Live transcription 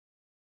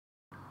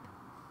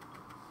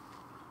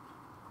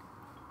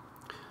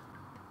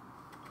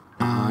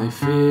I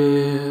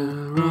fear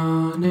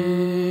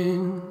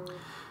running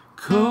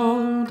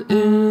cold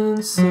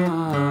inside.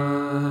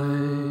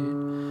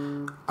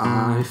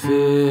 I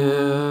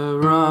fear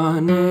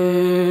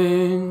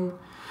running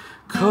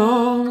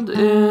cold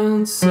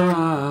inside.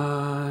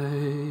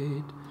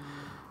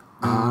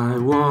 I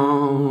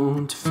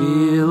won't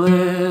feel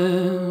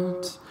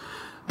it,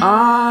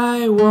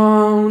 I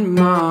won't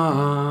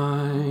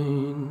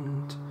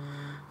mind.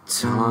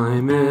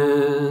 Time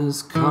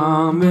is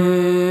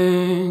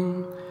coming,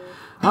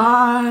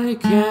 I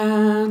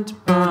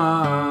can't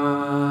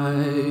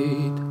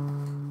bide.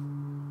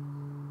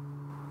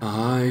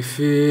 I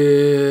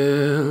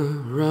fear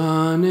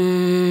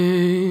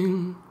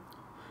running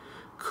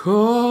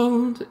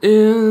cold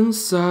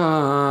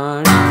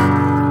inside.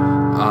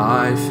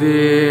 I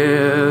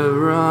fear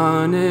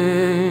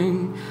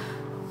running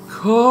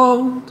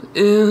cold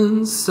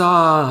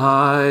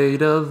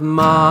inside of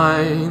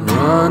mine.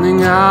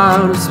 Running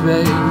out of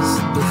space,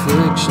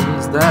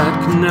 afflictions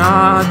that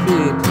cannot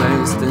be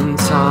placed in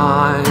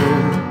time.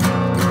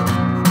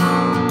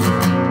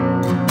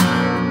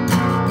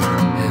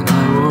 And I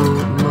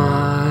won't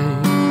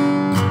mind.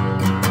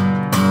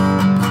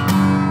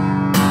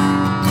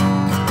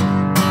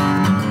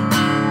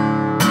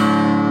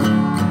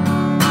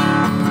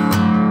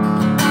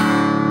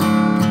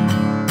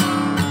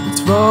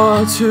 It's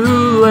far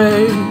too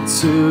late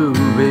to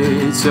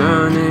be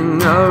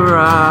turning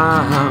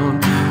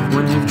around.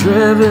 When you've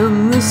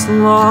driven this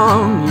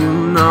long, you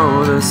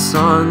know the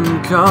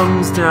sun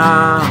comes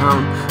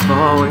down.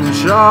 Falling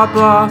sharp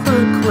off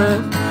a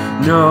cliff,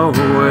 no,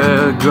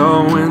 we're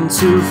going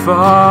too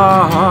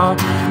far.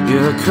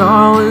 You're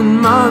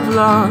calling my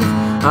bluff,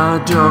 I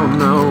don't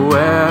know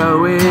where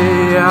we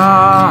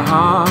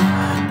are.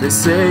 They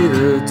say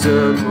the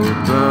dirt will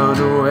burn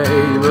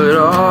away, but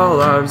all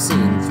I've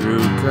seen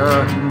through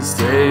curtains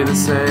stay the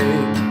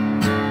same.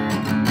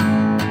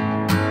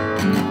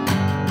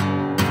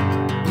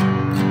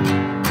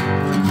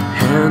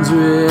 Hands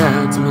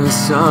react,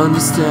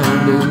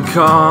 misunderstanding.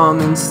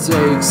 Comments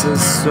takes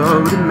us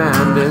so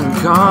demanding.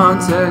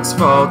 Context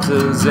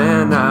falters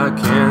and I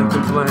can't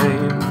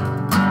complain.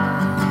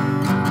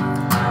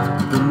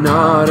 But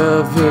not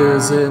a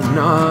visit,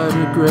 not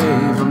a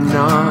grave. I'm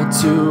not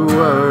too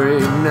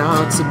worried,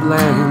 not to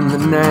blame. The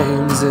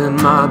names in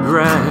my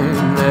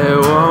brain, they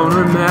won't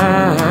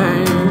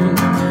remain.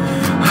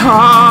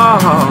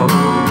 Oh,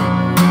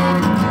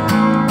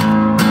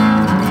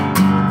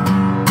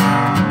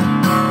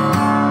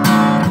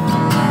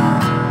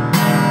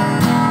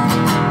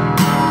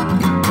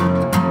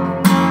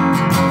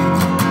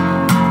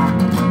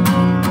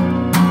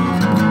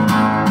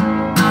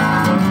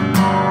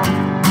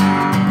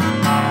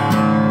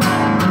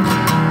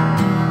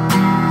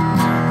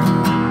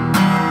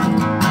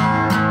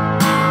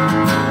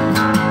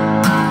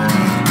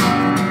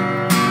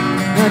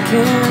 I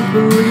can't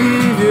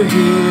believe you're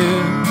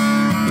here.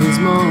 These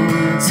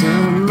moments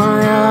in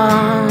my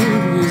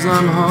eyes,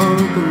 I'm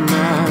hoping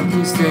that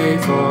you stay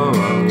for a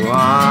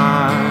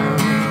while.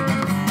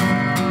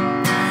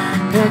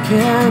 I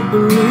can't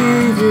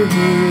believe you're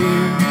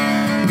here.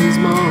 These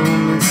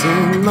moments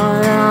in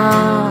my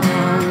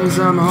eyes,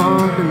 I'm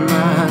hoping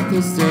that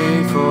you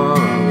stay for a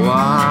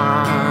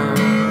while.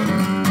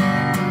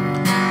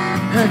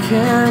 I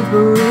can't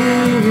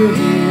believe you're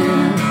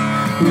here.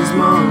 These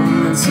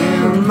moments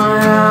in my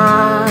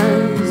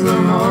eyes,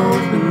 I'm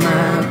hoping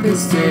that they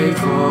stay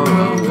for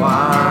a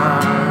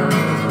while.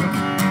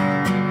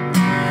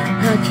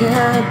 I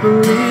can't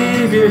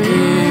believe you're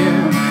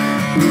here.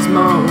 These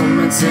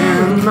moments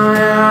in my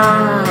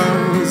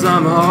eyes,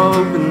 I'm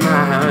hoping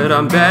that,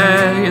 I'm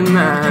begging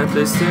that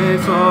they stay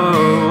for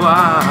a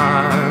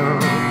while.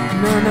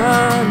 Na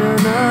na na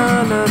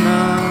na na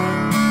na.